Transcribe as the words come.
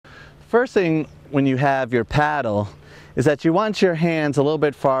First thing when you have your paddle is that you want your hands a little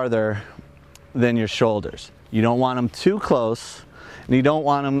bit farther than your shoulders. You don't want them too close and you don't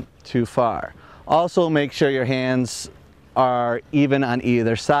want them too far. Also make sure your hands are even on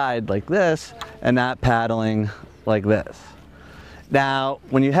either side like this and not paddling like this. Now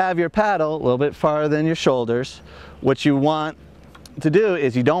when you have your paddle a little bit farther than your shoulders, what you want to do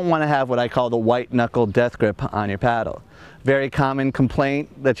is you don't want to have what I call the white knuckle death grip on your paddle. Very common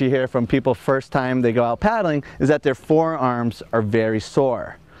complaint that you hear from people first time they go out paddling is that their forearms are very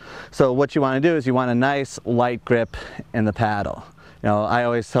sore. So what you want to do is you want a nice light grip in the paddle. You know, I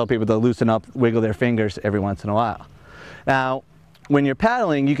always tell people to loosen up, wiggle their fingers every once in a while. Now, when you're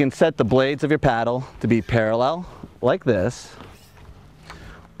paddling, you can set the blades of your paddle to be parallel, like this,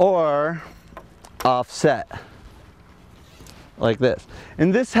 or offset, like this.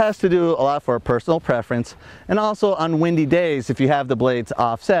 And this has to do a lot for a personal preference, and also on windy days, if you have the blades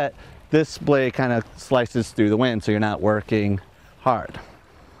offset, this blade kind of slices through the wind, so you're not working hard.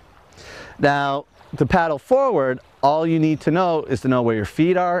 Now, to paddle forward, all you need to know is to know where your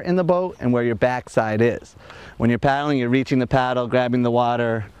feet are in the boat and where your backside is. When you're paddling, you're reaching the paddle, grabbing the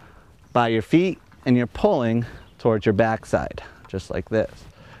water by your feet, and you're pulling towards your backside, just like this.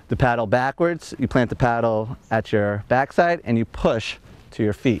 To paddle backwards, you plant the paddle at your backside and you push to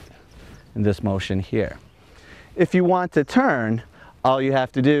your feet in this motion here. If you want to turn, all you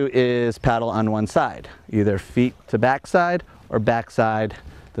have to do is paddle on one side, either feet to backside or backside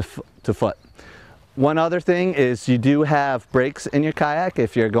to foot. One other thing is you do have brakes in your kayak.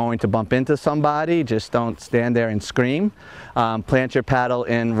 If you're going to bump into somebody, just don't stand there and scream. Plant your paddle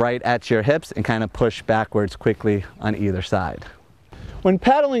in right at your hips and kind of push backwards quickly on either side. When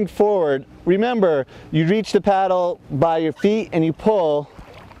paddling forward, remember you reach the paddle by your feet and you pull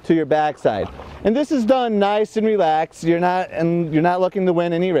to your backside. And this is done nice and relaxed. You're not looking to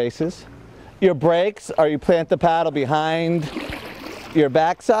win any races. Your brakes are you plant the paddle behind your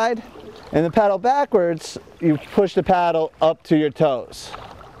backside, and the paddle backwards, you push the paddle up to your toes.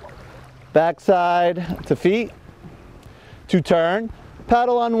 Backside to feet. To turn,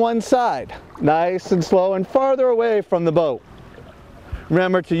 paddle on one side, nice and slow and farther away from the boat.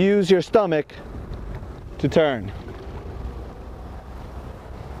 Remember to use your stomach to turn.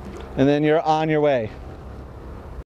 And then you're on your way.